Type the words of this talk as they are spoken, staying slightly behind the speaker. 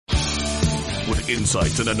with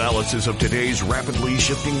insights and analysis of today's rapidly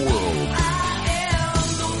shifting world.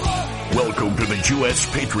 Welcome to the U.S.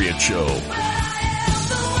 Patriot Show.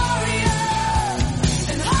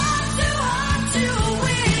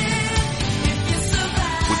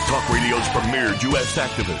 With Talk Radio's premier U.S.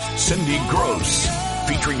 activist, Cindy Gross,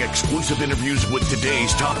 featuring exclusive interviews with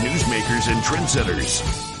today's top newsmakers and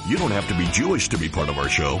trendsetters. You don't have to be Jewish to be part of our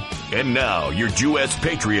show. And now, your U.S.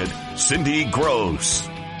 Patriot, Cindy Gross.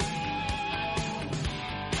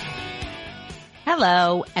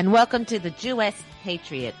 Hello, and welcome to the U.S.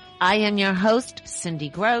 Patriot. I am your host, Cindy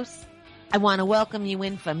Gross. I want to welcome you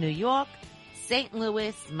in from New York, St.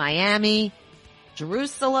 Louis, Miami,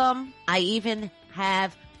 Jerusalem. I even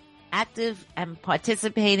have active and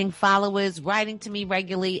participating followers writing to me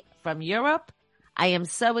regularly from Europe. I am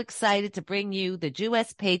so excited to bring you the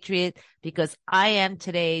U.S. Patriot because I am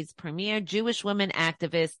today's premier Jewish woman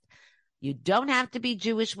activist. You don't have to be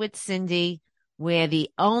Jewish with Cindy. We're the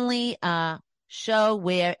only show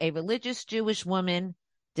where a religious Jewish woman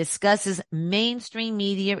discusses mainstream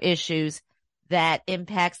media issues that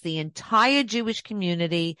impacts the entire Jewish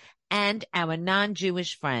community and our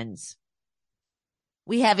non-Jewish friends.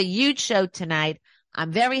 We have a huge show tonight.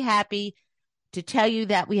 I'm very happy to tell you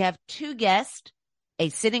that we have two guests, a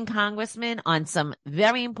sitting congressman on some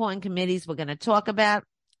very important committees we're going to talk about,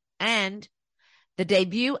 and the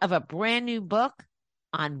debut of a brand new book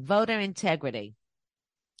on voter integrity.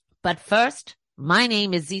 But first, my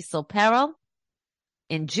name is Zisel Perel.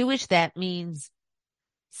 In Jewish, that means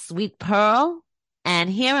sweet pearl. And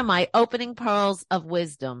here are my opening pearls of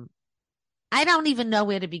wisdom. I don't even know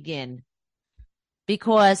where to begin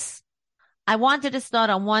because I wanted to start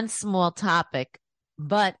on one small topic,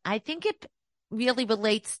 but I think it really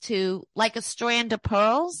relates to, like a strand of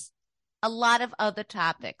pearls, a lot of other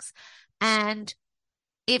topics. And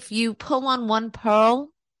if you pull on one pearl,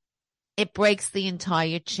 it breaks the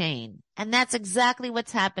entire chain. And that's exactly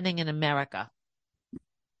what's happening in America.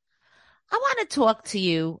 I want to talk to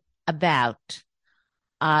you about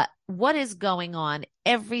what is going on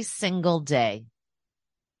every single day.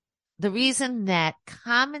 The reason that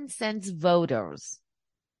common sense voters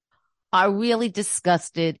are really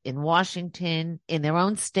disgusted in Washington, in their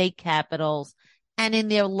own state capitals, and in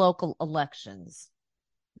their local elections.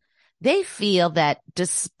 They feel that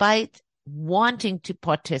despite wanting to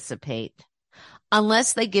participate,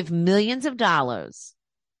 unless they give millions of dollars,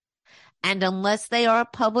 and unless they are a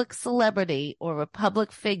public celebrity or a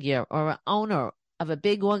public figure or an owner of a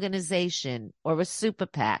big organization or a super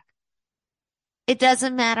PAC, it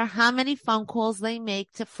doesn't matter how many phone calls they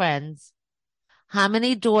make to friends, how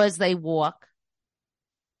many doors they walk,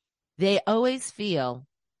 they always feel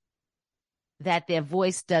that their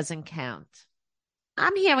voice doesn't count.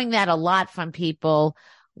 I'm hearing that a lot from people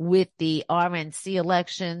with the RNC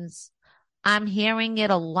elections. I'm hearing it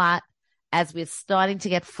a lot as we're starting to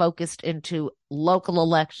get focused into local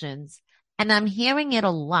elections. And I'm hearing it a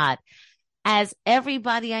lot as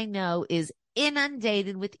everybody I know is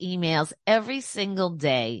inundated with emails every single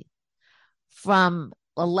day from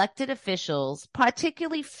elected officials,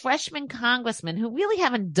 particularly freshman congressmen who really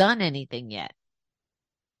haven't done anything yet,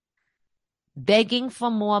 begging for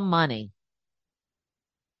more money.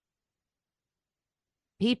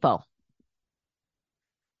 People,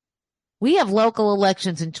 we have local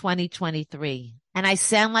elections in 2023, and I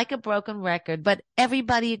sound like a broken record, but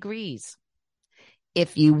everybody agrees.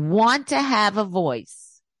 If you want to have a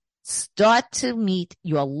voice, start to meet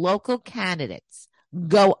your local candidates.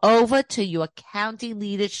 Go over to your county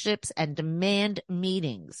leaderships and demand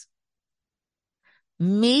meetings.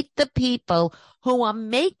 Meet the people who are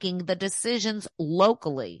making the decisions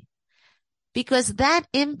locally, because that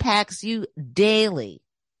impacts you daily.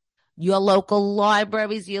 Your local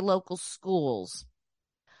libraries, your local schools.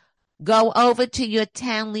 Go over to your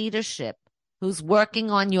town leadership who's working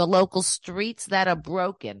on your local streets that are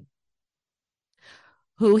broken,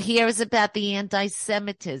 who hears about the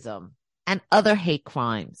anti-Semitism and other hate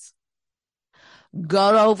crimes.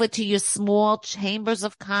 Go over to your small chambers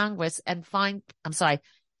of Congress and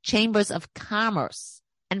chambers of commerce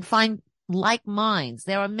and find like minds.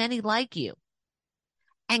 There are many like you.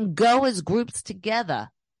 And go as groups together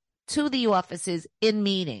to the offices in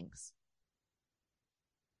meetings.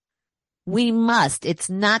 We must, it's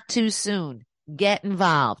not too soon, get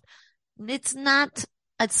involved. It's not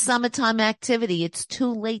a summertime activity. It's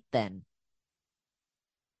too late then.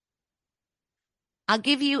 I'll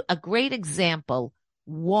give you a great example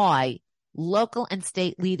why local and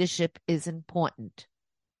state leadership is important.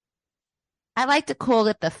 I like to call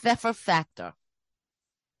it the Pfeffer factor.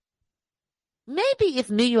 Maybe if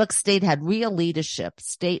New York State had real leadership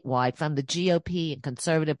statewide from the GOP and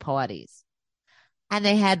conservative parties, and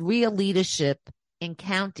they had real leadership in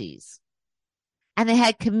counties. And they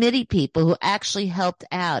had committee people who actually helped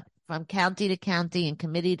out from county to county and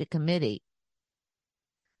committee to committee.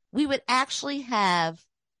 We would actually have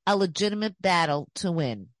a legitimate battle to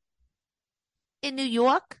win. In New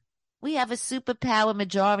York, we have a superpower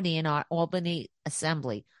majority in our Albany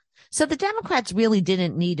Assembly. So the Democrats really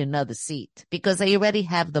didn't need another seat because they already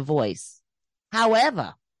have the voice.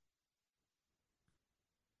 However,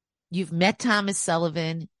 you've met Thomas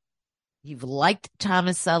Sullivan. You've liked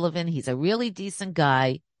Thomas Sullivan. He's a really decent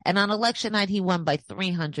guy. And on election night, he won by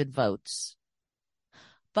 300 votes.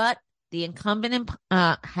 But the incumbent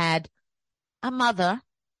had a mother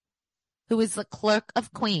who is the clerk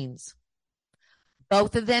of Queens.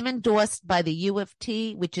 Both of them endorsed by the U of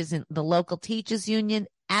T, which is in the local teachers union,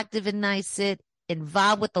 active in NYSUT,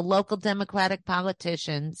 involved with the local Democratic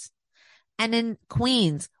politicians. And in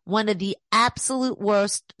Queens, one of the absolute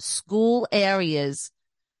worst school areas,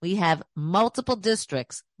 we have multiple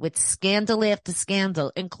districts with scandal after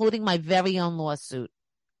scandal, including my very own lawsuit.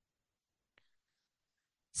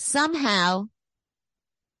 Somehow,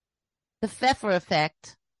 the Pfeffer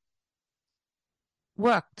effect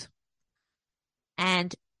worked.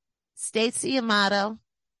 And Stacey Amato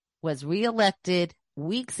was reelected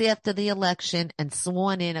weeks after the election and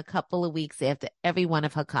sworn in a couple of weeks after every one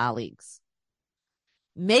of her colleagues.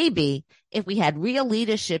 Maybe if we had real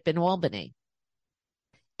leadership in Albany,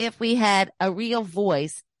 if we had a real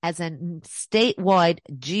voice as a statewide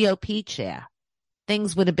GOP chair,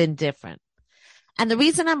 things would have been different. And the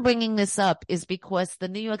reason I'm bringing this up is because the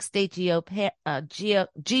New York State GOP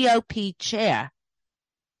chair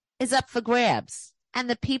is up for grabs. And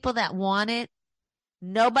the people that want it,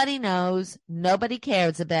 nobody knows, nobody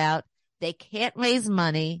cares about. They can't raise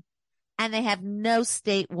money, and they have no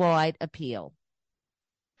statewide appeal.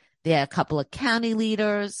 There are a couple of county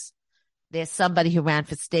leaders. There's somebody who ran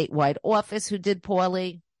for statewide office who did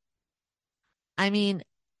poorly. I mean,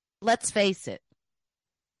 let's face it.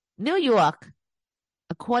 New York,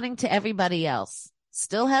 according to everybody else,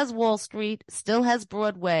 still has Wall Street, still has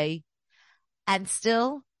Broadway, and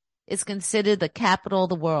still is considered the capital of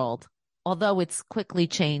the world, although it's quickly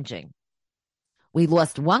changing. We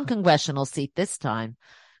lost one congressional seat this time.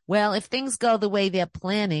 Well, if things go the way they're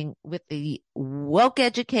planning with the woke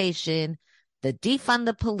education, the defund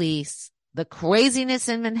the police, the craziness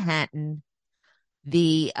in Manhattan,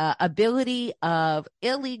 the ability of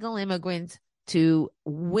illegal immigrants to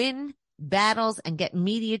win battles and get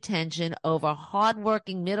media attention over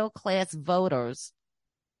hardworking middle-class voters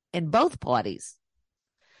in both parties,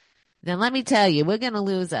 then let me tell you, we're going to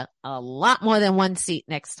lose a lot more than one seat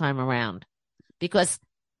next time around. Because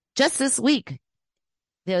just this week,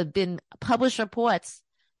 there have been published reports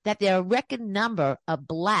that there are a record number of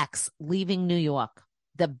blacks leaving New York,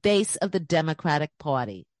 the base of the Democratic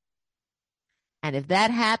Party. And if that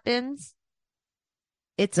happens,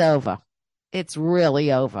 it's over. It's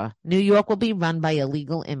really over. New York will be run by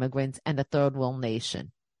illegal immigrants and a third world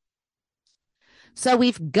nation. So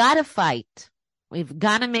we've got to fight. We've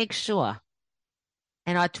got to make sure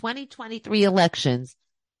in our 2023 elections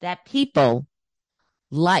that people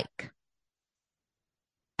like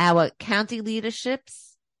our county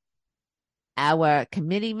leaderships, our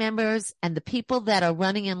committee members, and the people that are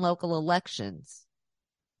running in local elections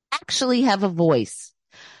actually have a voice,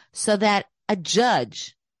 so that a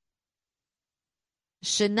judge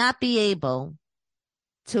should not be able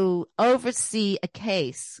to oversee a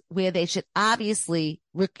case where they should obviously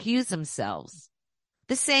recuse themselves.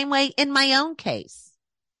 The same way in my own case.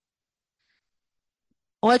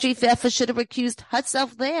 Audrey Pfeffer should have recused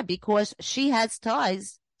herself there because she has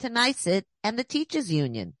ties to NYSUT and the teachers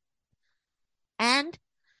union. And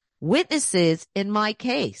witnesses in my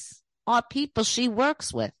case are people she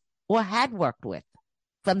works with or had worked with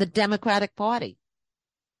from the Democratic Party.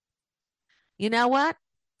 You know what?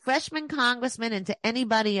 Freshman congressmen and to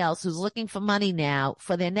anybody else who's looking for money now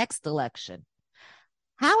for their next election,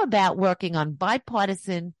 how about working on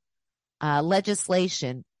bipartisan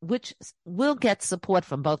legislation, which will get support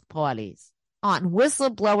from both parties, on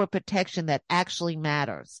whistleblower protection that actually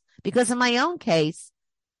matters? Because in my own case,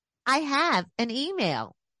 I have an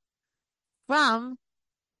email from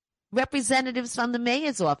representatives from the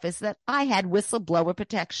mayor's office that I had whistleblower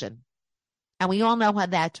protection. And we all know how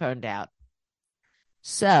that turned out.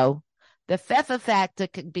 So the Pfeffer factor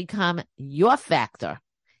could become your factor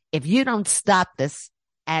if you don't stop this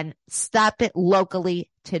and stop it locally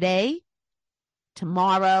today,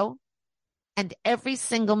 tomorrow, and every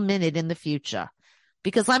single minute in the future.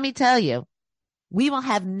 Because let me tell you, we will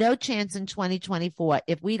have no chance in 2024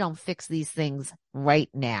 if we don't fix these things right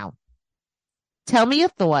now. Tell me your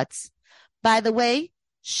thoughts. By the way,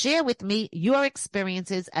 share with me your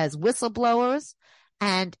experiences as whistleblowers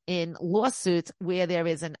and in lawsuits where there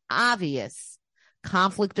is an obvious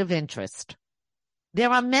conflict of interest. There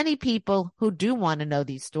are many people who do want to know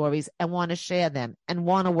these stories and want to share them and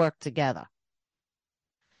want to work together.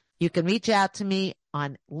 You can reach out to me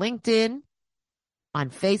on LinkedIn, on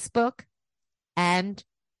Facebook, and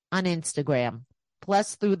on Instagram,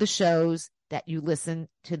 plus through the shows that you listen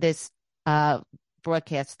to this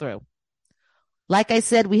broadcast through. Like I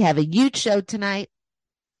said, we have a huge show tonight,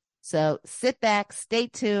 so sit back, stay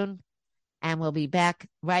tuned, and we'll be back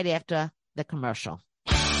right after the commercial.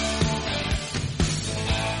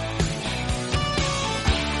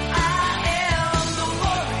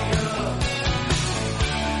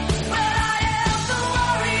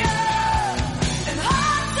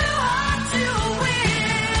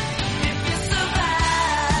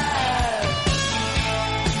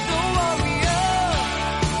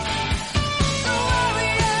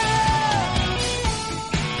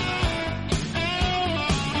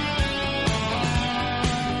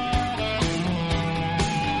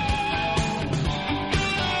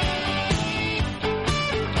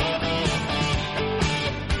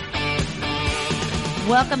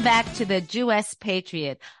 Welcome back to the Jewess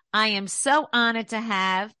Patriot. I am so honored to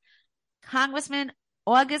have Congressman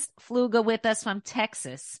August Pfluger with us from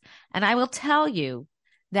Texas. And I will tell you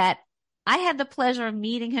that I had the pleasure of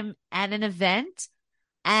meeting him at an event,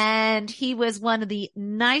 and he was one of the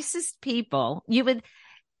nicest people. You would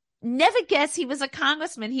never guess he was a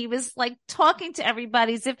congressman. He was like talking to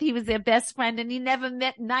everybody as if he was their best friend, and he never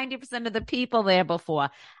met 90% of the people there before.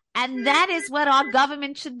 And that is what our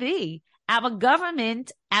government should be. Our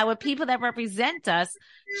government, our people that represent us,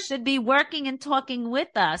 should be working and talking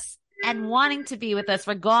with us and wanting to be with us,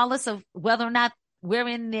 regardless of whether or not we're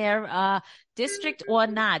in their district or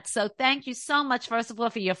not. So thank you so much, first of all,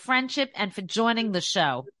 for your friendship and for joining the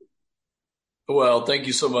show. Well, thank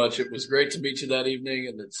you so much. It was great to meet you that evening,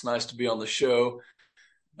 and it's nice to be on the show.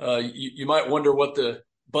 You might wonder what the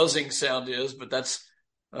buzzing sound is, but that's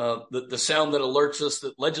the sound that alerts us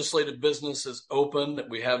that legislative business is open, that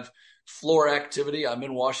we have floor activity. I'm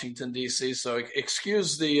in Washington, D.C., so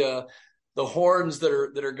excuse the horns that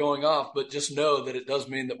are going off, but just know that it does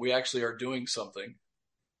mean that we actually are doing something.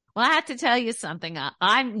 Well, I have to tell you something.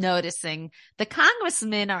 I'm noticing the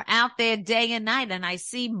congressmen are out there day and night, and I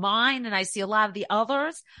see mine and I see a lot of the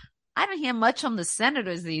others. I don't hear much from the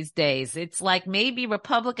senators these days. It's like maybe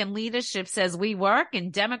Republican leadership says we work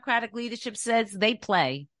and Democratic leadership says they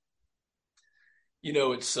play. You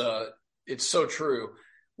know, it's so true.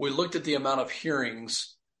 We looked at the amount of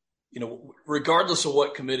hearings, regardless of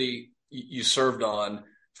what committee you served on,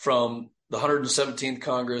 from the 117th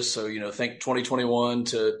Congress. So, think 2021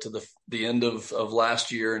 to the end of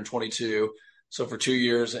last year in 22. So for 2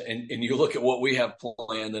 years, and you look at what we have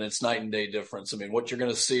planned, and it's night and day difference. I mean, what you're going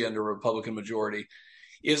to see under a Republican majority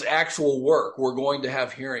is actual work. We're going to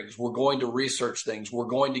have hearings. We're going to research things. We're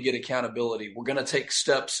going to get accountability. We're going to take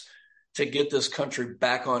steps to get this country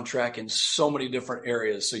back on track in so many different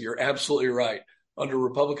areas. So you're absolutely right. Under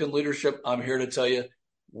Republican leadership, I'm here to tell you,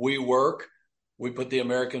 we work, we put the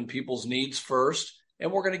American people's needs first,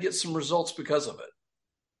 and we're going to get some results because of it.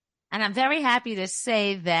 And I'm very happy to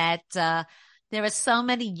say that there are so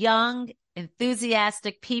many young,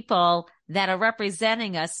 enthusiastic people that are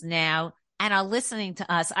representing us now and are listening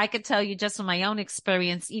to us. I could tell you just from my own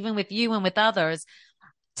experience, even with you and with others,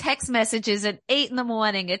 text messages at 8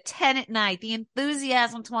 a.m, at 10 p.m. The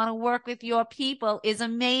enthusiasm to want to work with your people is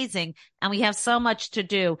amazing. And we have so much to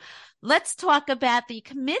do. Let's talk about the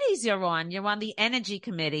committees you're on. You're on the Energy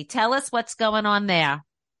Committee. Tell us what's going on there.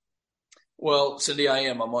 Well, Cindy,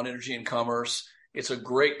 I'm on Energy and Commerce. It's a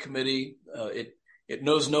great committee. It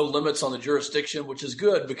knows no limits on the jurisdiction, which is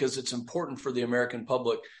good because it's important for the American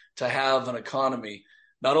public to have an economy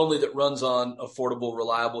not only that runs on affordable,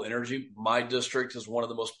 reliable energy. My district is one of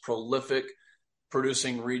the most prolific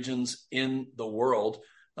producing regions in the world,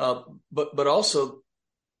 but also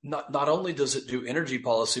not only does it do energy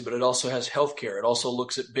policy, but it also has healthcare. It also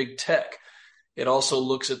looks at big tech. It also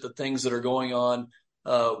looks at the things that are going on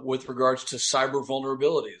with regards to cyber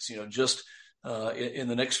vulnerabilities. In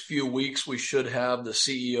the next few weeks, we should have the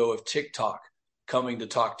CEO of TikTok coming to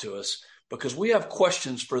talk to us, because we have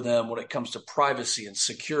questions for them when it comes to privacy and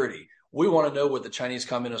security. We want to know what the Chinese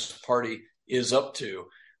Communist Party is up to.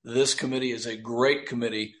 This committee is a great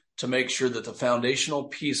committee to make sure that the foundational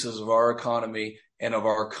pieces of our economy and of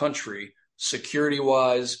our country,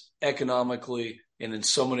 security-wise, economically, and in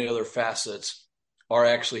so many other facets, are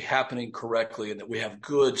actually happening correctly, and that we have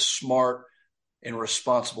good, smart and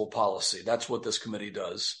responsible policy. That's what this committee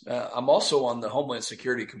does. I'm also on the Homeland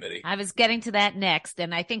Security Committee. I was getting to that next,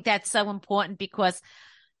 and I think that's so important because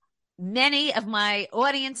many of my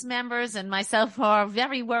audience members and myself are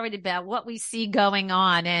very worried about what we see going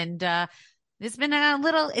on. And there's been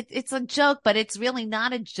it's a joke, but it's really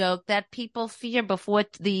not a joke that people fear before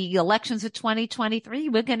the elections of 2023,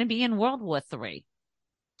 we're going to be in World War III.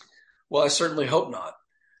 Well, I certainly hope not.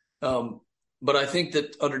 But I think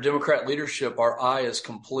that under Democrat leadership, our eye is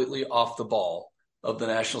completely off the ball of the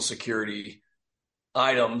national security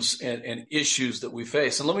items and issues that we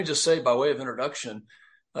face. And let me just say, by way of introduction,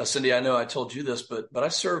 Cindy, I know I told you this, but I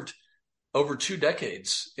served over 2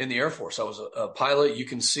 decades in the Air Force. I was a pilot. You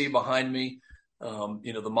can see behind me,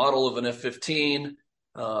 the model of an F-15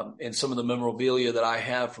 and some of the memorabilia that I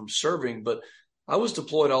have from serving. But I was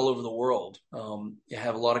deployed all over the world. I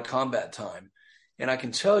have a lot of combat time. And I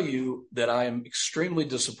can tell you that I am extremely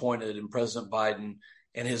disappointed in President Biden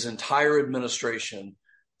and his entire administration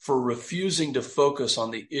for refusing to focus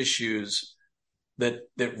on the issues that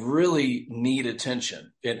really need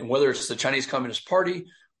attention. And whether it's the Chinese Communist Party,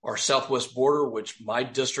 our southwest border, which my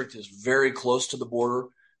district is very close to the border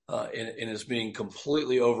and is being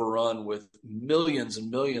completely overrun with millions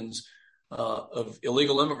and millions of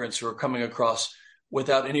illegal immigrants who are coming across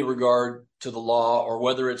without any regard to the law, or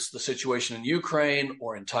whether it's the situation in Ukraine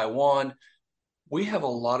or in Taiwan. We have a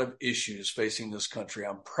lot of issues facing this country.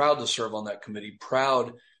 I'm proud to serve on that committee,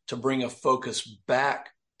 proud to bring a focus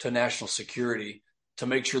back to national security to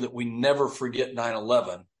make sure that we never forget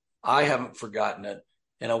 9/11. I haven't forgotten it,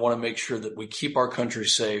 and I want to make sure that we keep our country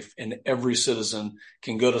safe and every citizen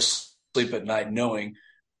can go to sleep at night knowing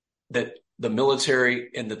that the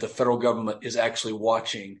military and that the federal government is actually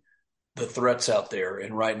watching the threats out there.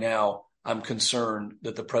 And right now, I'm concerned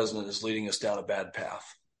that the president is leading us down a bad path.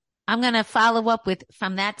 I'm going to follow up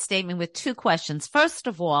from that statement with 2 questions. First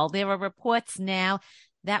of all, there are reports now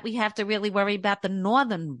that we have to really worry about the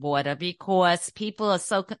northern border because people are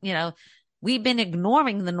so, we've been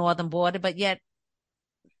ignoring the northern border, but yet,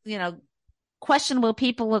 questionable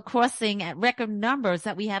people are crossing at record numbers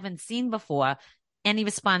that we haven't seen before. Any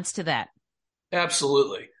response to that?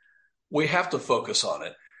 Absolutely. We have to focus on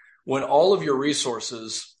it. When all of your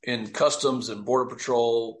resources in Customs and Border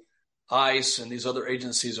Patrol, ICE, and these other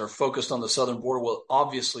agencies are focused on the southern border, well, it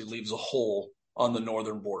obviously leaves a hole on the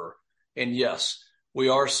northern border. And yes, we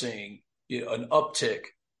are seeing an uptick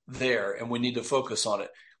there, and we need to focus on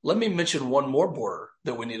it. Let me mention one more border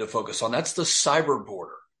that we need to focus on. That's the cyber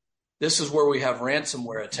border. This is where we have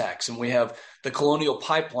ransomware attacks, and we have the Colonial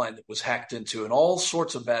Pipeline that was hacked into, and all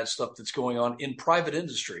sorts of bad stuff that's going on in private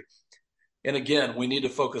industry. And again, we need to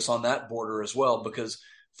focus on that border as well, because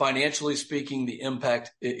financially speaking, the impact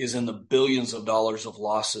is in the billions of dollars of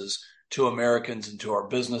losses to Americans and to our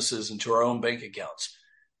businesses and to our own bank accounts.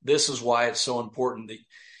 This is why it's so important that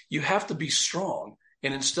you have to be strong.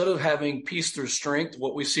 And instead of having peace through strength,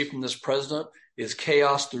 what we see from this president is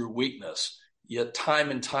chaos through weakness. Yet time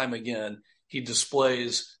and time again, he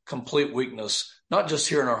displays complete weakness, not just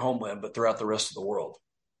here in our homeland, but throughout the rest of the world.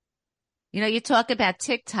 You talk about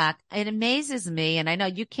TikTok. It amazes me, and I know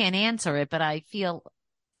you can't answer it, but I feel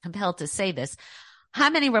compelled to say this. How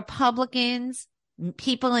many Republicans,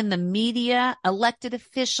 people in the media, elected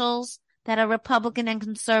officials that are Republican and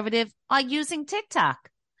conservative are using TikTok?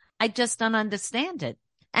 I just don't understand it.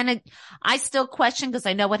 And I still question, because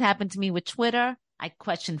I know what happened to me with Twitter. I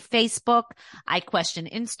question Facebook. I question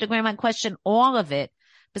Instagram. I question all of it.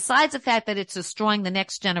 Besides the fact that it's destroying the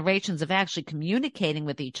next generations of actually communicating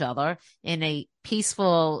with each other in a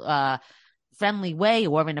peaceful, friendly way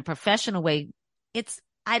or in a professional way,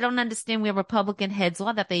 I don't understand where Republican heads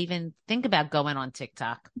are that they even think about going on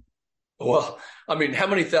TikTok. Well, I mean, how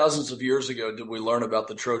many thousands of years ago did we learn about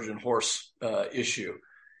the Trojan horse issue?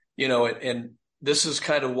 And this is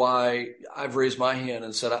kind of why I've raised my hand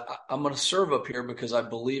and said, I'm going to serve up here because I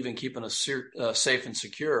believe in keeping us safe and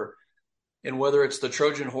secure. And whether it's the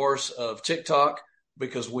Trojan horse of TikTok,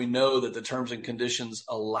 because we know that the terms and conditions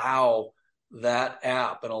allow that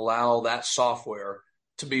app and allow that software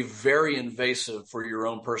to be very invasive for your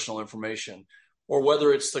own personal information, or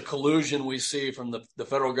whether it's the collusion we see from the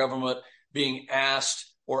federal government being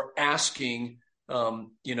asked or asking,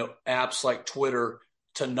 apps like Twitter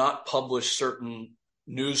to not publish certain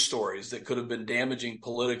news stories that could have been damaging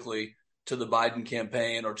politically to the Biden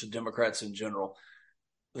campaign or to Democrats in general.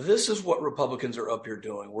 This is what Republicans are up here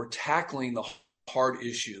doing. We're tackling the hard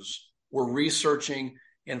issues. We're researching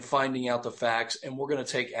and finding out the facts, and we're going to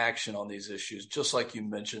take action on these issues, just like you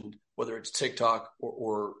mentioned, whether it's TikTok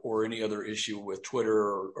or any other issue with Twitter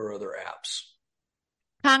or other apps.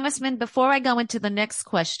 Congressman, before I go into the next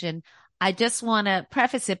question, I just want to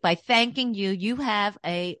preface it by thanking you. You have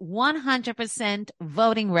a 100%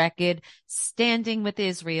 voting record standing with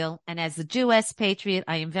Israel. And as a Jewish patriot,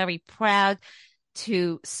 I am very proud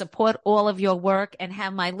to support all of your work and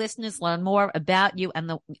have my listeners learn more about you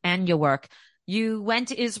and your work. You went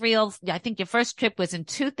to Israel. I think your first trip was in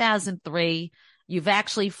 2003. You've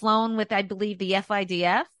actually flown with, I believe, the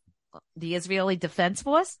FIDF, the Israeli Defense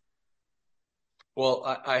Force. Well,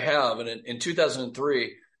 I have. And in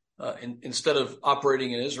 2003, instead of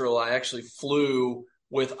operating in Israel, I actually flew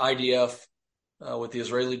with IDF, with the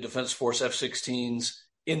Israeli Defense Force F-16s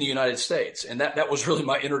in the United States. And that was really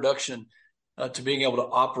my introduction to being able to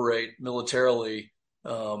operate militarily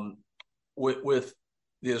with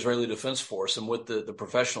the Israeli Defense Force and with the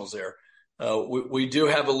professionals there. We do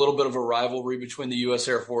have a little bit of a rivalry between the U.S.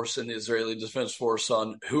 Air Force and the Israeli Defense Force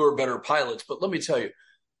on who are better pilots. But let me tell you,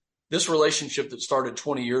 this relationship that started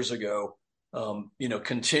 20 years ago,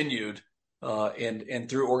 continued and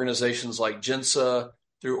through organizations like JINSA,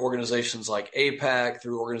 through organizations like AIPAC,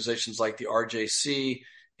 through organizations like the RJC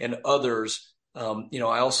and others. I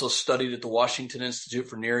also studied at the Washington Institute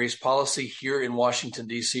for Near East Policy here in Washington,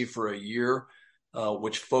 D.C. for a year,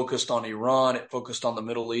 which focused on Iran, it focused on the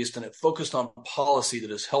Middle East, and it focused on policy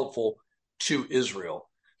that is helpful to Israel.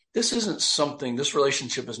 This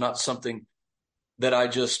relationship is not something that I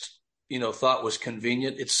just, thought was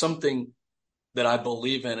convenient. It's something that I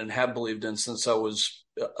believe in and have believed in since I was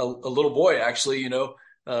a little boy, actually,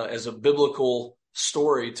 as a biblical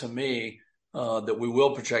story to me, that we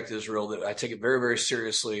will protect Israel, that I take it very, very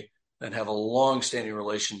seriously and have a long-standing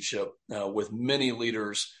relationship with many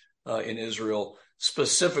leaders in Israel,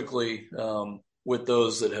 specifically with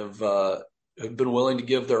those that have been willing to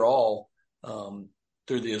give their all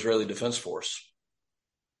through the Israeli Defense Force.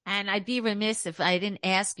 And I'd be remiss if I didn't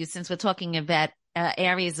ask you, since we're talking about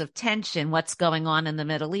areas of tension, what's going on in the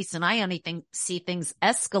Middle East. And I only see things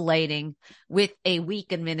escalating with a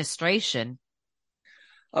weak administration.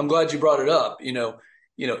 I'm glad you brought it up.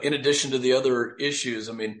 In addition to the other issues,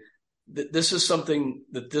 this is something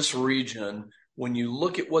that this region, when you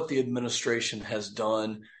look at what the administration has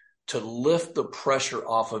done to lift the pressure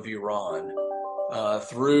off of Iran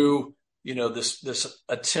through, this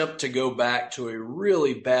attempt to go back to a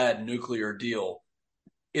really bad nuclear deal,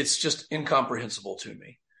 it's just incomprehensible to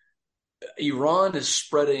me. Iran is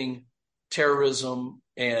spreading terrorism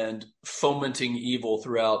and fomenting evil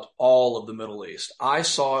throughout all of the Middle East. I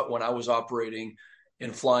saw it when I was operating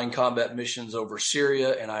in flying combat missions over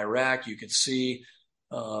Syria and Iraq. You could see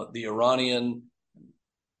the Iranian,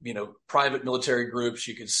 private military groups.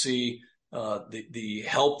 You could see the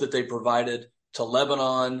help that they provided to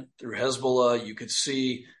Lebanon through Hezbollah. You could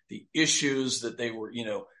see the issues that they were,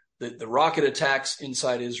 the rocket attacks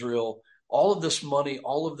inside Israel, all of this money,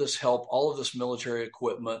 all of this help, all of this military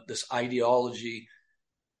equipment, this ideology,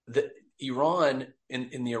 that Iran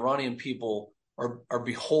and the Iranian people are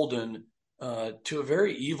beholden to a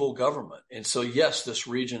very evil government. And so, yes, this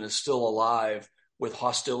region is still alive with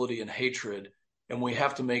hostility and hatred, and we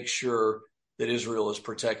have to make sure that Israel is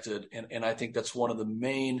protected. And I think that's one of the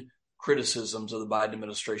main criticisms of the Biden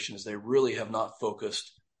administration, is they really have not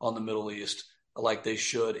focused on the Middle East like they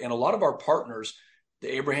should. And a lot of our partners,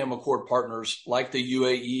 the Abraham Accord partners like the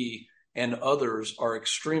UAE and others, are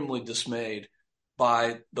extremely dismayed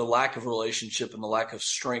by the lack of relationship and the lack of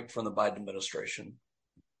strength from the Biden administration.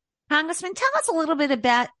 Congressman, tell us a little bit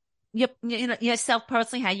about yourself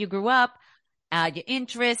personally, how you grew up, your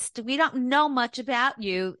interest. We don't know much about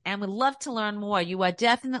you and would love to learn more. You are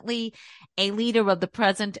definitely a leader of the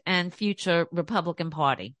present and future Republican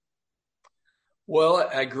Party. Well,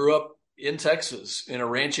 I grew up in Texas in a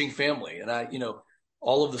ranching family, and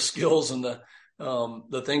all of the skills and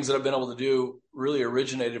the things that I've been able to do really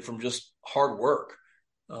originated from just hard work.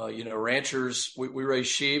 Ranchers, we raise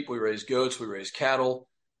sheep, we raise goats, we raise cattle.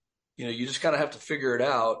 You just kind of have to figure it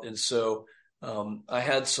out. And so I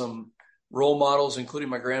had some role models, including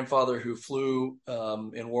my grandfather, who flew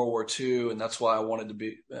in World War II, and that's why I wanted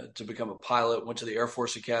to become a pilot. Went to the Air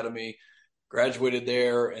Force Academy, graduated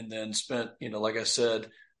there, and then spent, like I said,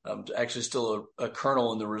 actually still a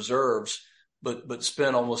colonel in the reserves, but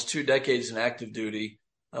spent almost 2 decades in active duty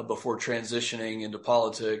before transitioning into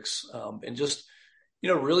politics, and just,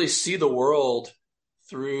 really see the world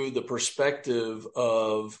through the perspective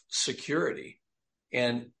of security.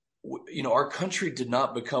 And, our country did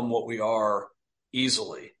not become what we are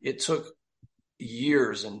easily. It took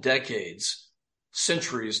years and decades,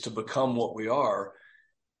 centuries to become what we are.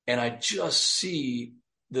 And I just see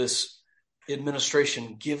this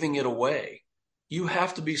administration giving it away. You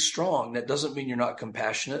have to be strong. That doesn't mean you're not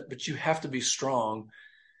compassionate, but you have to be strong.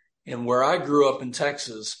 And where I grew up in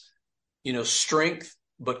Texas, strength,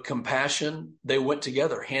 but compassion, they went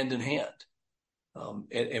together hand in hand.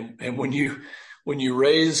 And when you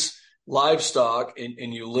raise livestock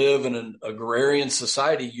and you live in an agrarian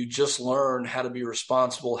society, you just learn how to be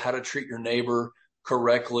responsible, how to treat your neighbor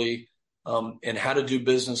correctly, and how to do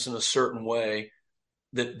business in a certain way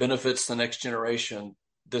that benefits the next generation.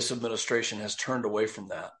 This administration has turned away from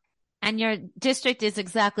that. And your district is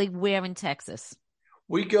exactly where in Texas?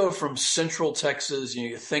 We go from central Texas.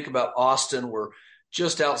 You think about Austin. We're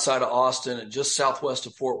just outside of Austin and just southwest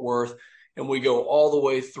of Fort Worth. And we go all the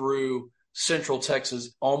way through central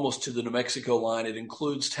Texas, almost to the New Mexico line. It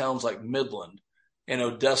includes towns like Midland and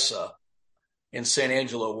Odessa and San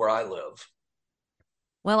Angelo, where I live.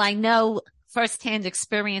 Well, I know firsthand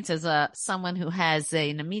experience as someone who has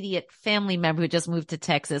an immediate family member who just moved to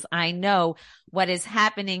Texas. I know what is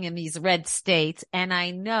happening in these red states, and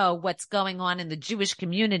I know what's going on in the Jewish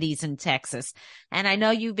communities in Texas. And I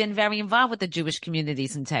know you've been very involved with the Jewish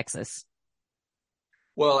communities in Texas.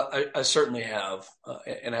 Well, I certainly have,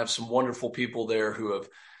 and I have some wonderful people there who have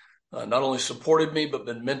not only supported me, but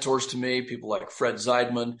been mentors to me, people like Fred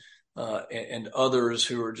Zeidman, and others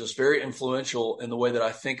who are just very influential in the way that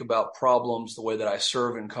I think about problems, the way that I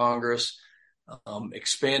serve in Congress,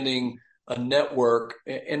 expanding a network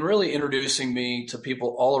and really introducing me to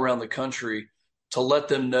people all around the country to let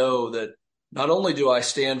them know that not only do I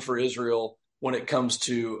stand for Israel when it comes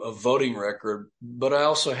to a voting record, but I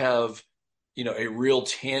also have, a real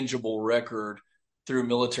tangible record through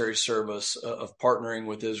military service of partnering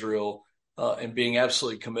with Israel and being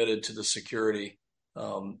absolutely committed to the security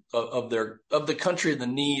of the country and the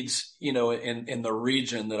needs, in the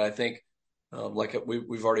region that I think, like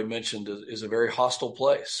we've already mentioned, is a very hostile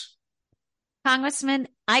place. Congressman,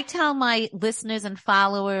 I tell my listeners and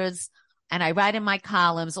followers, and I write in my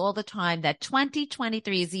columns all the time, that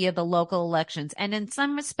 2023 is the year of the local elections. And in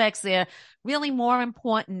some respects, they're really more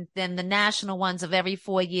important than the national ones of every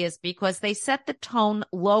 4 years because they set the tone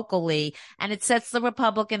locally and it sets the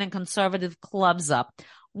Republican and conservative clubs up.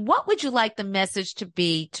 What would you like the message to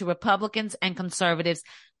be to Republicans and conservatives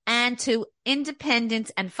and to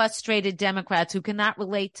independents and frustrated Democrats who cannot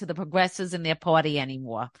relate to the progressives in their party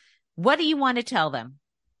anymore? What do you want to tell them?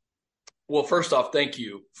 Well, first off, thank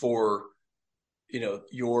you for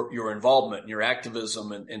your involvement and your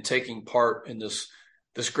activism and taking part in this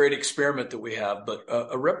great experiment that we have. But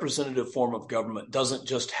a representative form of government doesn't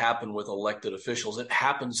just happen with elected officials. It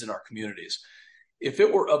happens in our communities. If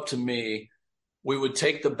it were up to me, we would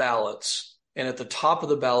take the ballots, and at the top of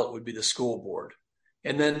the ballot would be the school board.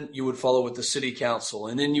 And then you would follow with the city council,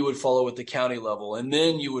 and then you would follow with the county level. And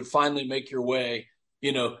then you would finally make your way,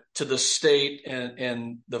 to the state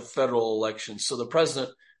and the federal elections. So the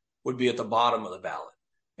president would be at the bottom of the ballot.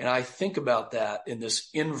 And I think about that in this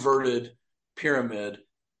inverted pyramid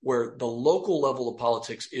where the local level of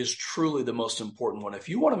politics is truly the most important one. If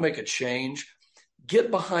you want to make a change,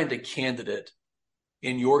 get behind a candidate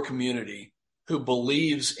in your community who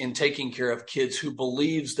believes in taking care of kids, who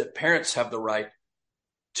believes that parents have the right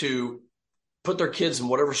to put their kids in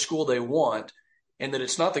whatever school they want, and that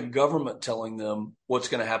it's not the government telling them what's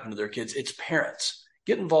going to happen to their kids. It's parents.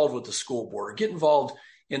 Get involved with the school board, get involved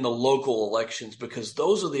in the local elections, because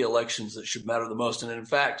those are the elections that should matter the most. And in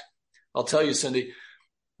fact, I'll tell you, Cindy,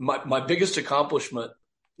 my biggest accomplishment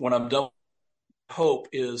when I'm done with Hope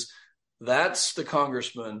is that's the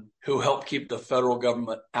congressman who helped keep the federal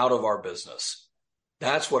government out of our business.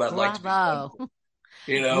 That's what I'd like to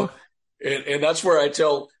be. And that's where I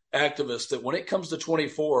tell activists that when it comes to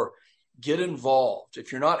 24, get involved.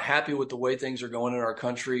 If you're not happy with the way things are going in our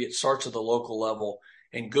country, it starts at the local level,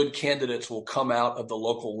 and good candidates will come out of the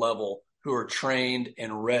local level who are trained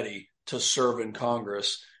and ready to serve in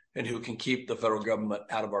Congress and who can keep the federal government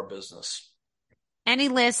out of our business. Any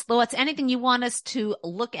last thoughts? Anything you want us to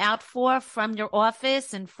look out for from your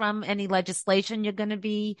office and from any legislation you're going to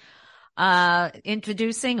be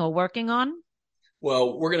introducing or working on?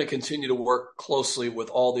 Well, we're going to continue to work closely with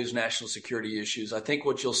all these national security issues. I think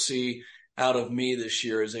what you'll see out of me this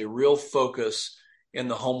year is a real focus in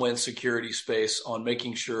the homeland security space on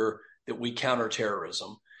making sure that we counter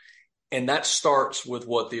terrorism. And that starts with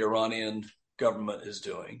what the Iranian government is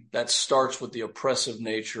doing. That starts with the oppressive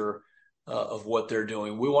nature of what they're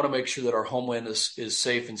doing. We want to make sure that our homeland is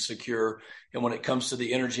safe and secure. And when it comes to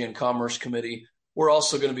the Energy and Commerce Committee, we're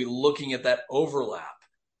also going to be looking at that overlap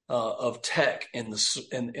of tech and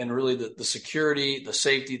really the security, the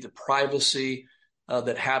safety, the privacy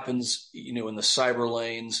that happens, in the cyber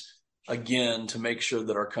lanes, again, to make sure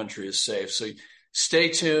that our country is safe. So stay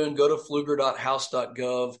tuned. Go to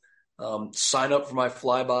Pfluger.house.gov. Sign up for my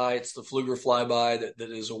flyby. It's the Pfluger Flyby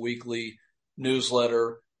that is a weekly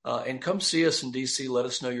newsletter. And come see us in DC. Let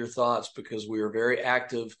us know your thoughts, because we are very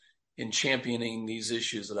active in championing these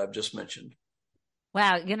issues that I've just mentioned.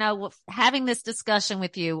 Wow. Having this discussion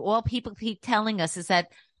with you, all people keep telling us is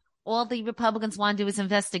that all the Republicans want to do is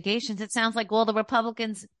investigations. It sounds like all the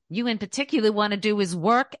Republicans, you in particular, want to do is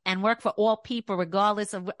work for all people,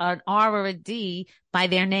 regardless of an R or a D by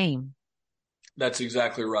their name. That's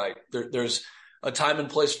exactly right. There's a time and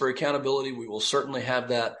place for accountability. We will certainly have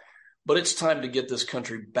that, but it's time to get this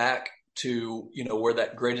country back to, where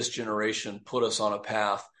that greatest generation put us on a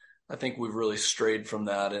path. I think we've really strayed from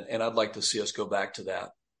that, and I'd like to see us go back to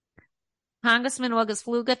that. Congressman August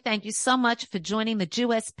Pfluger, thank you so much for joining the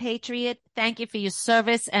Jewish Patriot. Thank you for your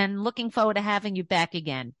service, and looking forward to having you back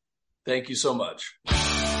again. Thank you so much.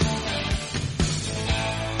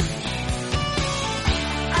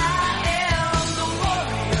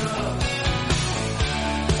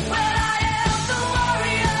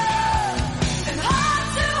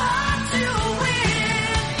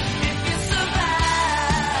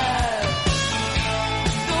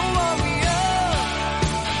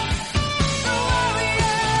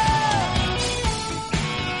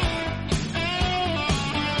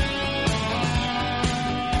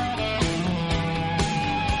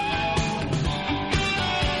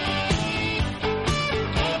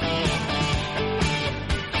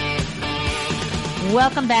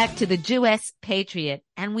 Welcome back to the Jewish Patriot.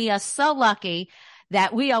 And we are so lucky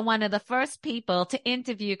that we are one of the first people to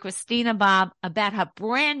interview Christina Bobb about her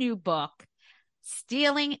brand new book,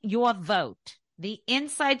 Stealing Your Vote, the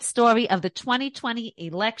inside story of the 2020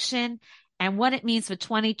 election and what it means for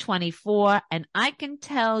 2024. And I can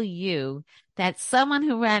tell you that someone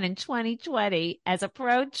who ran in 2020 as a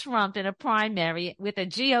pro-Trump in a primary with a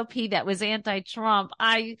GOP that was anti-Trump,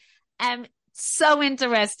 I am so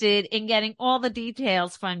interested in getting all the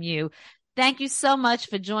details from you. Thank you so much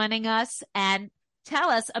for joining us, and tell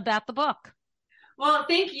us about the book. Well,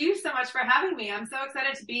 thank you so much for having me. I'm so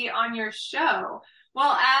excited to be on your show.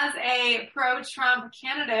 Well, as a pro-Trump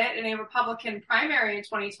candidate in a Republican primary in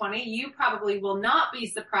 2020, you probably will not be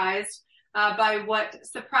surprised by what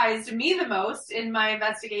surprised me the most in my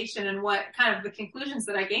investigation and what kind of the conclusions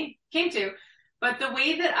that I came to. But the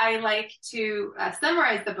way that I like to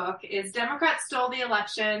summarize the book is Democrats stole the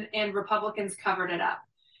election and Republicans covered it up.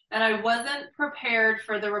 And I wasn't prepared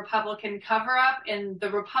for the Republican cover-up and the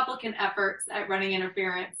Republican efforts at running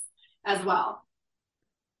interference as well.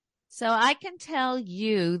 So I can tell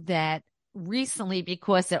you that recently,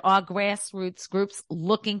 because there are grassroots groups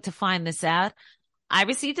looking to find this out, I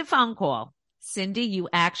received a phone call. Cindy, you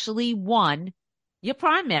actually won your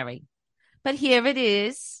primary. But here it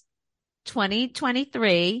is,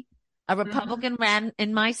 2023, a Republican ran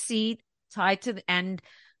in my seat, and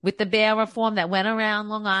with the bail reform that went around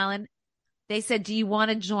Long Island, they said, do you want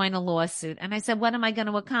to join a lawsuit? And I said, what am I going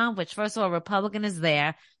to accomplish? First of all, a Republican is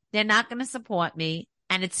there. They're not going to support me.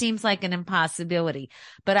 And it seems like an impossibility.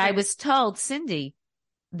 But I was told, Cindy,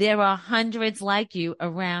 there are hundreds like you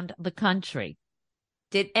around the country.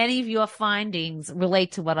 Did any of your findings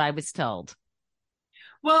relate to what I was told?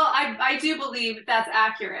 Well, I do believe that's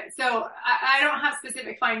accurate. So I don't have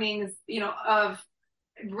specific findings, of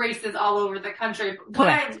races all over the country.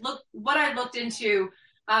 Correct. What I looked into,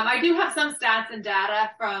 I do have some stats and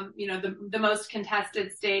data from, the most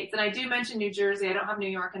contested states. And I do mention New Jersey. I don't have New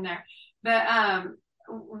York in there. But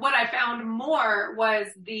what I found more was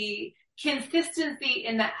the consistency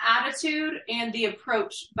in the attitude and the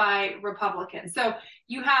approach by Republicans. So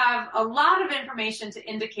you have a lot of information to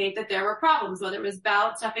indicate that there were problems, whether it was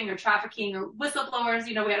ballot stuffing or trafficking or whistleblowers.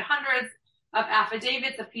 We had hundreds of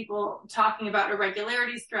affidavits of people talking about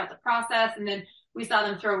irregularities throughout the process. And then we saw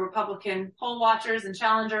them throw Republican poll watchers and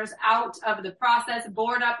challengers out of the process,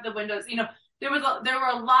 board up the windows. There were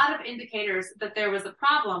a lot of indicators that there was a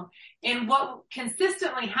problem. And what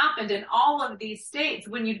consistently happened in all of these states,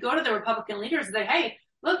 when you'd go to the Republican leaders and say, hey,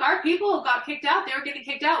 look, our people got kicked out. They were getting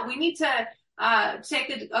kicked out. We need to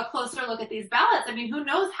take a closer look at these ballots. I mean, who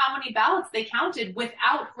knows how many ballots they counted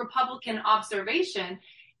without Republican observation.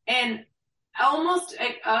 And almost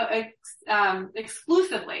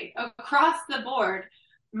exclusively across the board,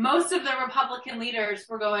 most of the Republican leaders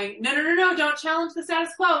were going, no, don't challenge the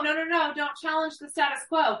status quo. No, don't challenge the status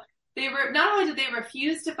quo. They were, not only did they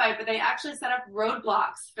refuse to fight, but they actually set up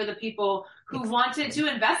roadblocks for the people who wanted to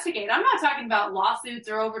investigate. I'm not talking about lawsuits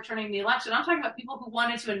or overturning the election. I'm talking about people who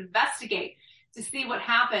wanted to investigate to see what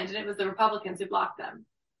happened. And it was the Republicans who blocked them.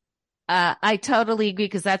 I totally agree,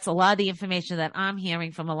 because that's a lot of the information that I'm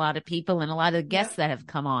hearing from a lot of people and a lot of the guests that have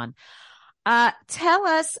come on. Tell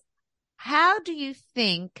us, how do you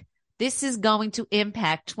think this is going to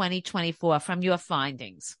impact 2024 from your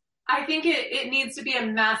findings? I think it needs to be a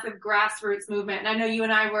massive grassroots movement. And I know you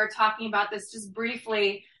and I were talking about this just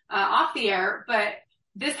briefly off the air, but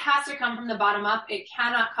this has to come from the bottom up. It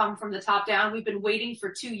cannot come from the top down. We've been waiting for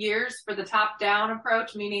 2 years for the top down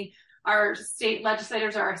approach, meaning our state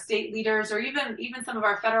legislators or our state leaders or even some of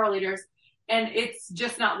our federal leaders. And it's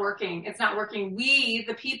just not working. It's not working. We,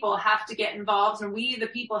 the people, have to get involved, and we, the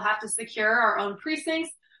people, have to secure our own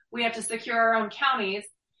precincts. We have to secure our own counties.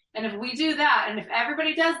 And if we do that, and if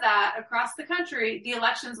everybody does that across the country, the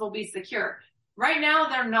elections will be secure. Right now,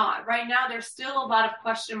 they're not. Right now, there's still a lot of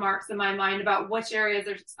question marks in my mind about which areas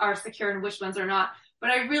are secure and which ones are not. But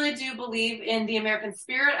I really do believe in the American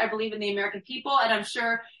spirit. I believe in the American people. And I'm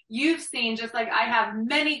sure you've seen, just like I have,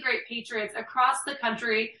 many great patriots across the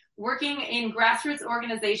country working in grassroots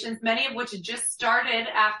organizations, many of which just started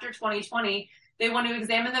after 2020. They want to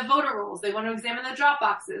examine the voter rolls. They want to examine the drop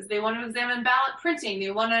boxes. They want to examine ballot printing. They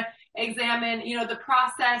want to examine, the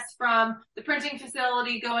process from the printing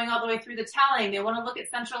facility going all the way through the tallying. They want to look at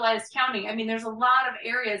centralized counting. I mean, there's a lot of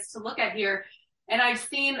areas to look at here. And I've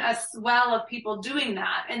seen a swell of people doing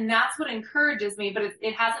that. And that's what encourages me, but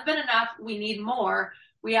it hasn't been enough. We need more.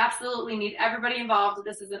 We absolutely need everybody involved.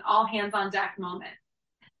 This is an all hands on deck moment.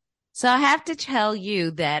 So I have to tell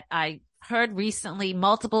you that I heard recently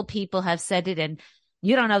multiple people have said it, and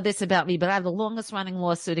you don't know this about me, but I have the longest running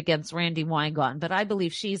lawsuit against Randi Weingarten, but I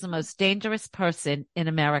believe she's the most dangerous person in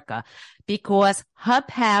America because her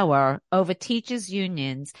power over teachers'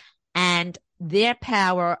 unions and their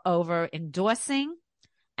power over endorsing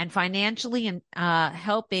and financially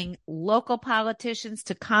helping local politicians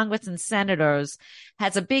to Congress and senators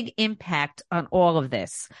has a big impact on all of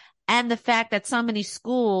this. And the fact that so many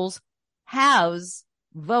schools house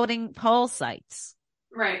voting poll sites.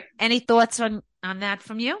 Right. Any thoughts on that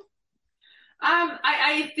from you?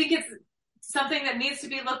 I think it's something that needs to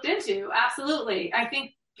be looked into. Absolutely. I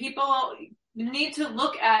think people need to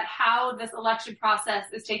look at how this election process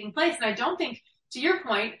is taking place. And I don't think, to your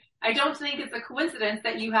point, I don't think it's a coincidence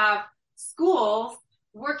that you have schools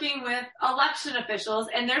working with election officials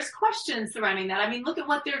and there's questions surrounding that. I mean, look at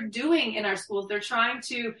what they're doing in our schools. They're trying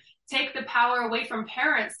to take the power away from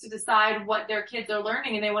parents to decide what their kids are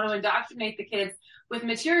learning, and they want to indoctrinate the kids with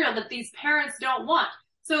material that these parents don't want.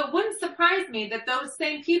 So it wouldn't surprise me that those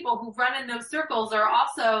same people who run in those circles are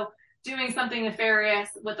also doing something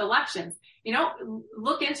nefarious with elections.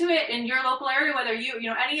 Look into it in your local area, whether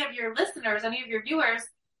any of your listeners, any of your viewers,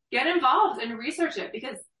 get involved and research it,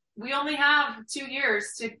 because we only have 2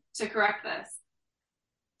 years to correct this.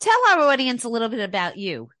 Tell our audience a little bit about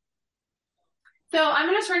you. So I'm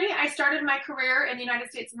an attorney. I started my career in the United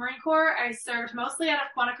States Marine Corps. I served mostly out of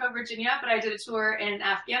Quantico, Virginia, but I did a tour in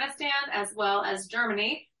Afghanistan as well as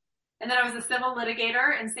Germany. And then I was a civil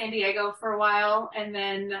litigator in San Diego for a while, and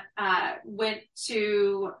then went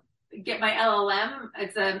to get my LLM.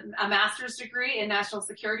 It's a master's degree in national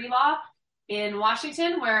security law in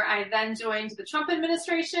Washington, where I then joined the Trump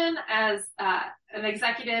administration as an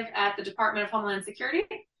executive at the Department of Homeland Security.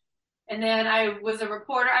 And then I was a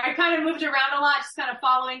reporter. I kind of moved around a lot, just kind of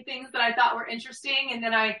following things that I thought were interesting. And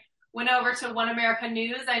then I went over to One America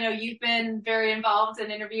News. I know you've been very involved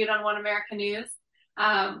and interviewed on One America News,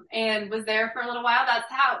 and was there for a little while.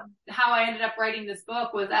 That's how I ended up writing this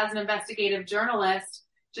book, was as an investigative journalist,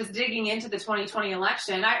 just digging into the 2020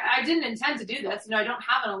 election. I didn't intend to do this. I don't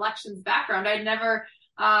have an elections background. I'd never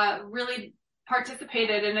really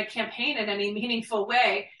participated in a campaign in any meaningful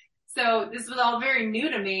way. So this was all very new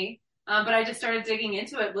to me. But I just started digging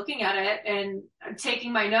into it, looking at it and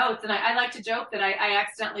taking my notes. And I like to joke that I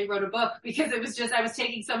accidentally wrote a book, because it was just, I was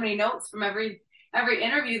taking so many notes from every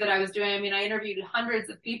interview that I was doing. I mean, I interviewed hundreds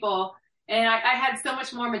of people, and I had so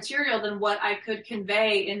much more material than what I could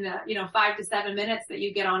convey in the, 5 to 7 minutes that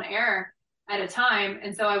you get on air at a time.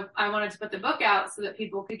 And so I wanted to put the book out so that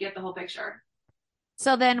people could get the whole picture.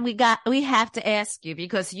 So then we have to ask you,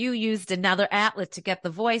 because you used another outlet to get the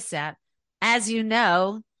voice out. As you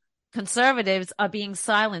know, conservatives are being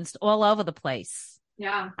silenced all over the place.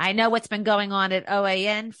 Yeah. I know what's been going on at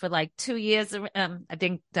OAN for like 2 years. I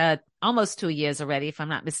think almost 2 years already, if I'm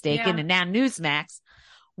not mistaken. Yeah. And now Newsmax.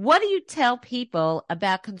 What do you tell people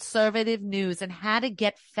about conservative news and how to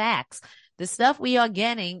get facts? The stuff we are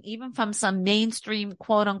getting, even from some mainstream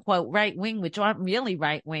quote unquote right wing, which aren't really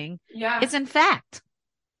right wing, isn't fact.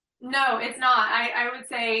 No, it's not. I would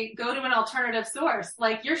say go to an alternative source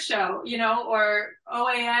like your show, or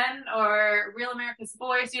OAN or Real America's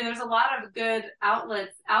Voice. There's a lot of good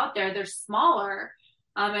outlets out there. They're smaller.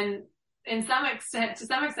 And to some extent,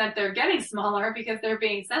 they're getting smaller because they're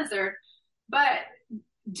being censored. But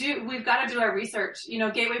we've got to do our research.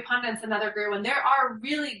 Gateway Pundit's another great one. There are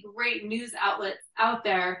really great news outlets out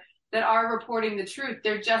there that are reporting the truth.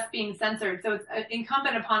 They're just being censored. So it's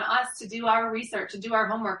incumbent upon us to do our research, to do our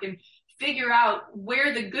homework, and figure out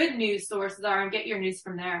where the good news sources are and get your news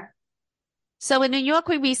from there. So in New York,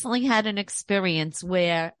 we recently had an experience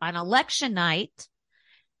where on election night,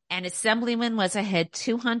 an assemblyman was ahead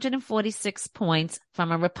 246 points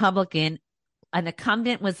from a Republican. An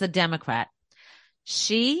incumbent was a Democrat.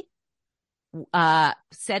 She had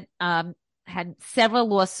several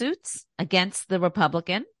lawsuits against the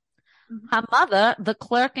Republican. Mm-hmm. Her mother, the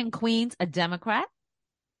clerk in Queens, a Democrat,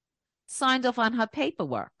 signed off on her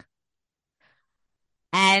paperwork.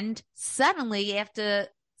 And suddenly, after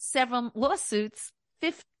several lawsuits,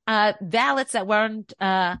 ballots that weren't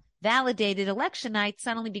validated election night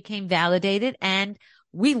suddenly became validated, and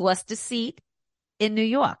we lost a seat in New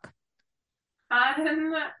York.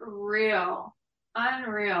 Unreal.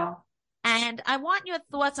 And I want your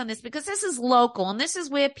thoughts on this, because this is local, and this is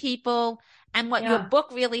where people, and what your book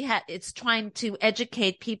really it's trying to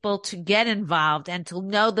educate people to get involved and to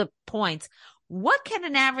know the points. What can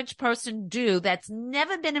an average person do that's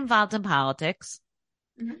never been involved in politics,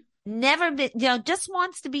 mm-hmm. never been, just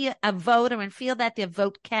wants to be a voter and feel that their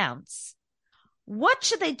vote counts? What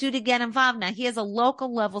should they do to get involved? Now, here's a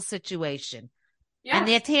local level situation. Yeah. And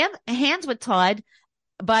their hands were tied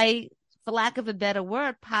by, for lack of a better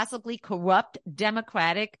word, possibly corrupt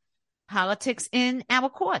democratic politics in our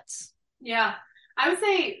courts. Yeah. I would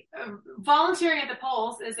say volunteering at the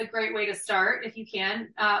polls is a great way to start if you can,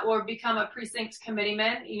 or become a precinct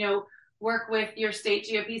committeeman, work with your state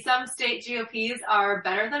GOP. Some state GOPs are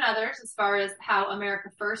better than others as far as how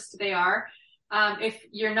America First they are. If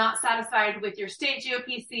you're not satisfied with your state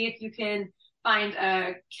GOP, see if you can find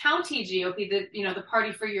a county GOP, the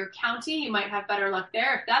party for your county. You might have better luck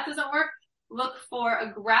there. If that doesn't work, look for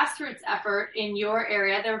a grassroots effort in your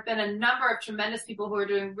area. There have been a number of tremendous people who are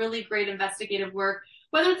doing really great investigative work,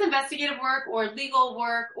 whether it's investigative work or legal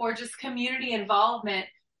work or just community involvement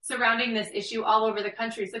surrounding this issue all over the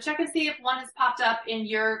country. So check and see if one has popped up in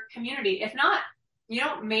your community. If not,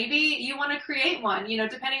 maybe you want to create one,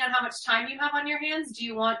 depending on how much time you have on your hands. Do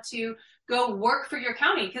you want to go work for your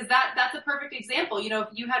county? Because that's a perfect example. If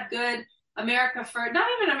you had good America First, not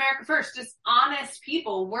even America First, just honest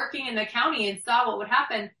people working in the county and saw what would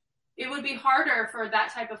happen, it would be harder for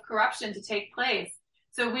that type of corruption to take place.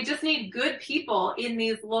 So we just need good people in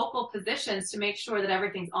these local positions to make sure that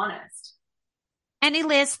everything's honest. Any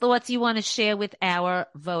last thoughts you want to share with our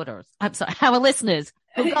voters? I'm sorry, our listeners.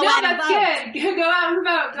 That's good. Go out and vote.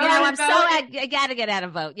 I got to get out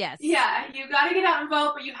and vote. Yes. Yeah, you got to get out and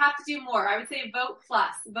vote, but you have to do more. I would say vote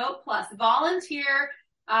plus, volunteer.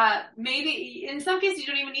 Maybe in some cases you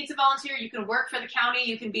don't even need to volunteer. You can work for the county.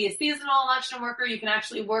 You can be a seasonal election worker. You can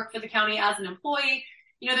actually work for the county as an employee.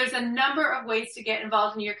 There's a number of ways to get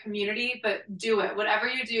involved in your community, but do it. Whatever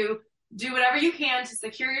you do whatever you can to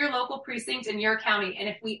secure your local precinct in your county. And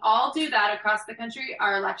if we all do that across the country,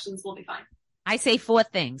 our elections will be fine. I say 4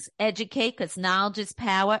 things. Educate, because knowledge is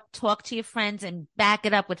power. Talk to your friends and back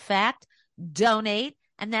it up with fact. Donate,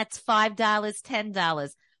 and that's $5, $10.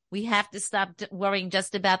 We have to stop worrying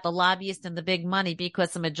just about the lobbyists and the big money,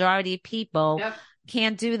 because the majority of people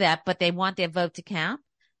can't do that, but they want their vote to count.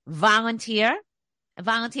 Volunteer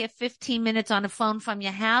 15 minutes on the phone from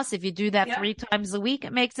your house. If you do that 3 times a week,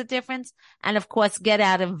 it makes a difference. And of course, get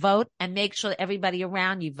out and vote and make sure everybody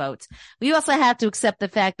around you votes. We also have to accept the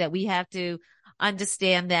fact that we have to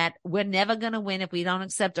understand that we're never going to win if we don't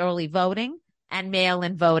accept early voting and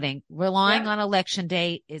mail-in voting. Relying on election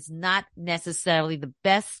day is not necessarily the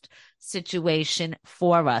best situation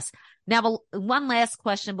for us. Now, one last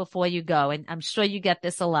question before you go, and I'm sure you get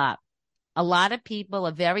this a lot. A lot of people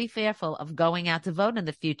are very fearful of going out to vote in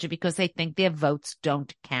the future because they think their votes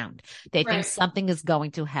don't count. They think something is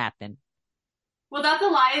going to happen. Well, that's a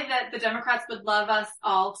lie that the Democrats would love us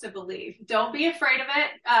all to believe. Don't be afraid of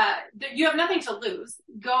it. You have nothing to lose.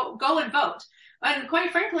 Go and vote. And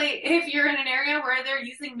quite frankly, if you're in an area where they're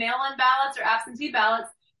using mail-in ballots or absentee ballots,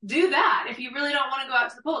 do that. If you really don't want to go out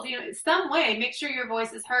to the polls, some way, make sure your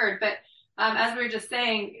voice is heard. But as we were just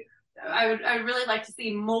saying, I would really like to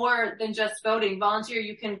see more than just voting. Volunteer,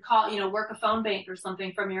 you can call, work a phone bank or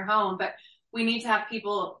something from your home, but we need to have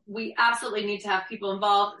people, we absolutely need to have people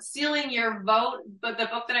involved. Stealing Your Vote, but the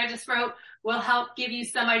book that I just wrote will help give you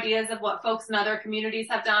some ideas of what folks in other communities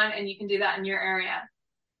have done, and you can do that in your area.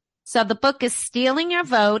 So the book is Stealing Your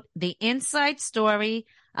Vote, the inside story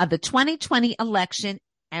of the 2020 election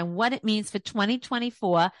and what it means for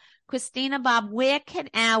 2024. Christina, Bob, where can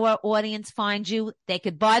our audience find you? They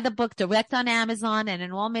could buy the book direct on Amazon and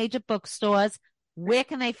in all major bookstores. Where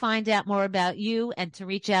can they find out more about you and to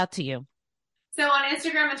reach out to you? So on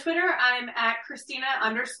Instagram and Twitter, I'm at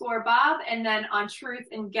Christina_Bob. And then on Truth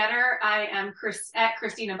and Getter, I am at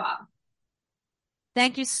Christina Bob.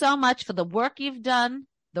 Thank you so much for the work you've done,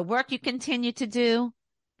 the work you continue to do,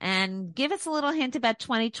 and give us a little hint about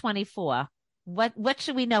 2024. What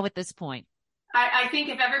should we know at this point? I think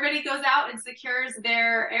if everybody goes out and secures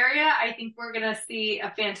their area, I think we're going to see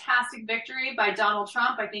a fantastic victory by Donald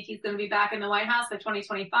Trump. I think he's going to be back in the White House by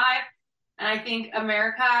 2025. And I think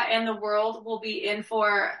America and the world will be in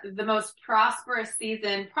for the most prosperous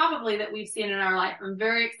season probably that we've seen in our life. I'm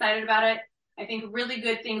very excited about it. I think really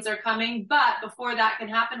good things are coming. But before that can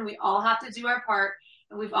happen, we all have to do our part,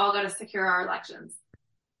 and we've all got to secure our elections.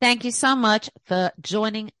 Thank you so much for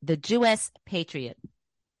joining the Jewess Patriot.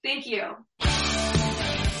 Thank you.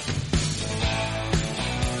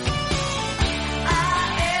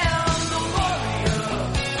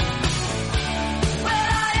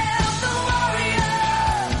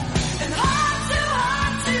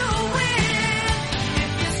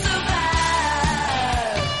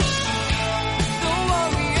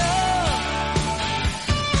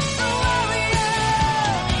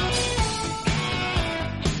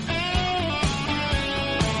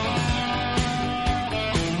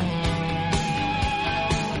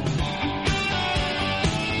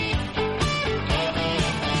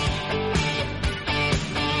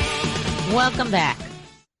 Welcome back.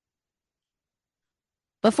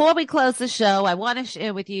 Before we close the show, I want to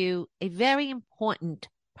share with you a very important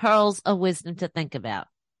pearls of wisdom to think about.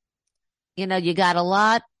 You know, you got a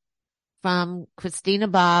lot from Christina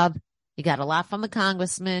Bob. You got a lot from the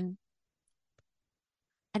congressman.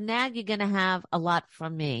 And now you're going to have a lot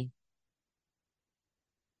from me.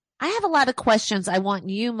 I have a lot of questions I want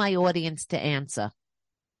you, my audience, to answer.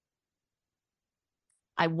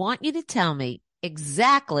 I want you to tell me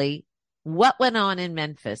exactly what went on in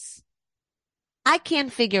Memphis. I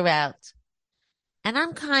can't figure out. And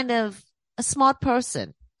I'm kind of a smart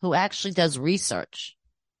person who actually does research.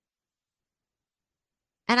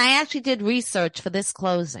 And I actually did research for this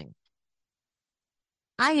closing.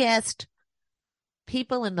 I asked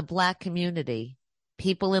people in the Black community,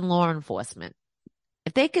 people in law enforcement,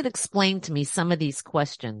 if they could explain to me some of these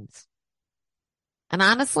questions. And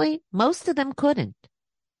honestly, most of them couldn't.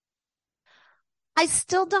 I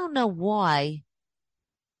still don't know why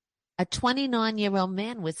a 29-year-old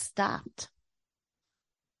man was stopped.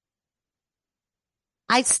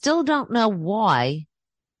 I still don't know why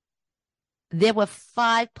there were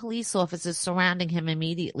 5 police officers surrounding him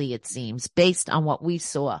immediately, it seems, based on what we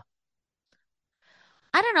saw.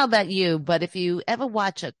 I don't know about you, but if you ever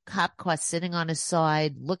watch a cop car sitting on his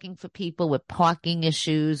side looking for people with parking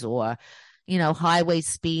issues or, highway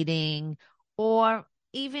speeding, or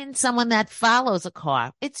even someone that follows a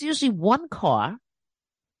car, it's usually one car,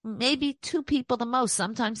 maybe 2 people the most,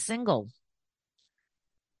 sometimes single.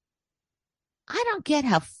 I don't get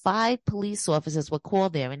how 5 police officers were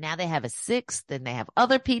called there, and now they have a 6th, and they have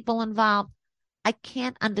other people involved. I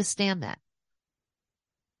can't understand that.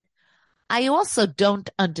 I also don't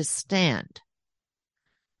understand.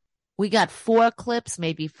 We got 4 clips,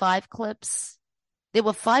 maybe 5 clips. There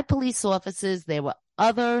were 5 police officers. There were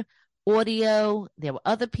other audio. There were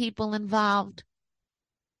other people involved.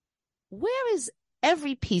 Where is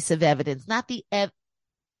every piece of evidence, not the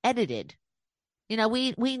edited?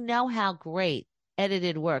 We know how great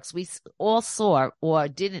edited works. We all saw or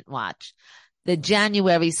didn't watch the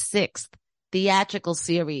January 6th theatrical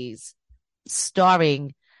series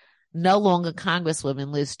starring no longer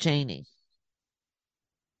Congresswoman Liz Cheney.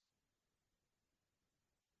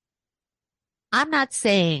 I'm not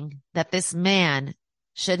saying that this man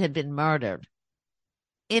should have been murdered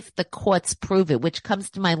if the courts prove it, which comes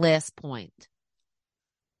to my last point.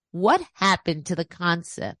 What happened to the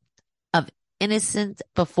concept of innocent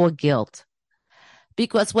before guilt?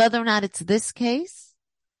 Because whether or not it's this case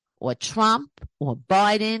or Trump or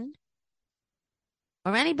Biden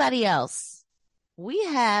or anybody else, we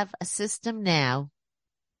have a system now,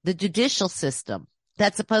 the judicial system,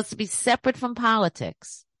 that's supposed to be separate from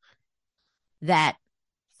politics, that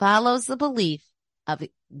follows the belief of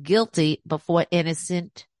guilty before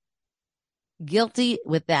innocent, guilty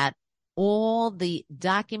without all the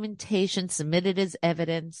documentation submitted as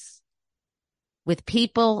evidence, with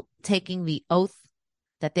people taking the oath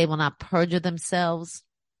that they will not perjure themselves,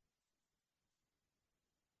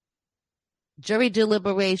 jury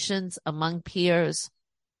deliberations among peers.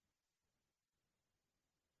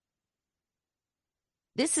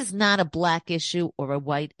 This is not a Black issue or a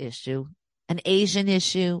white issue, an Asian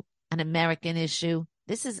issue, an American issue.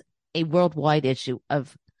 This is a worldwide issue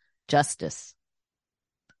of justice.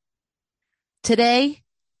 Today,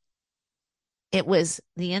 it was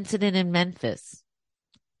the incident in Memphis.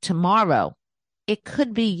 Tomorrow, it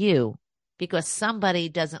could be you because somebody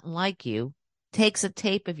doesn't like you, takes a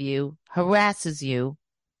tape of you, harasses you,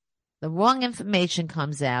 the wrong information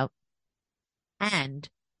comes out, and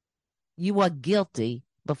you are guilty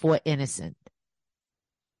before innocent.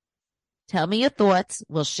 Tell me your thoughts.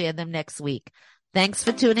 We'll share them next week. Thanks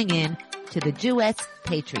for tuning in to the Jewess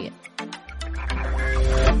Patriot.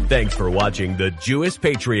 Thanks for watching the Jewess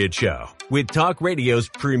Patriot Show with Talk Radio's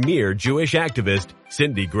premier Jewish activist,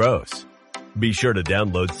 Cindy Gross. Be sure to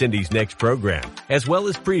download Cindy's next program, as well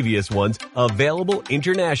as previous ones available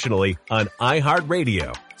internationally on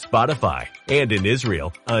iHeartRadio, Spotify, and in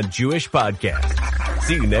Israel on Jewish Podcasts.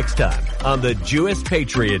 See you next time on the Jewess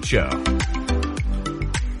Patriot Show.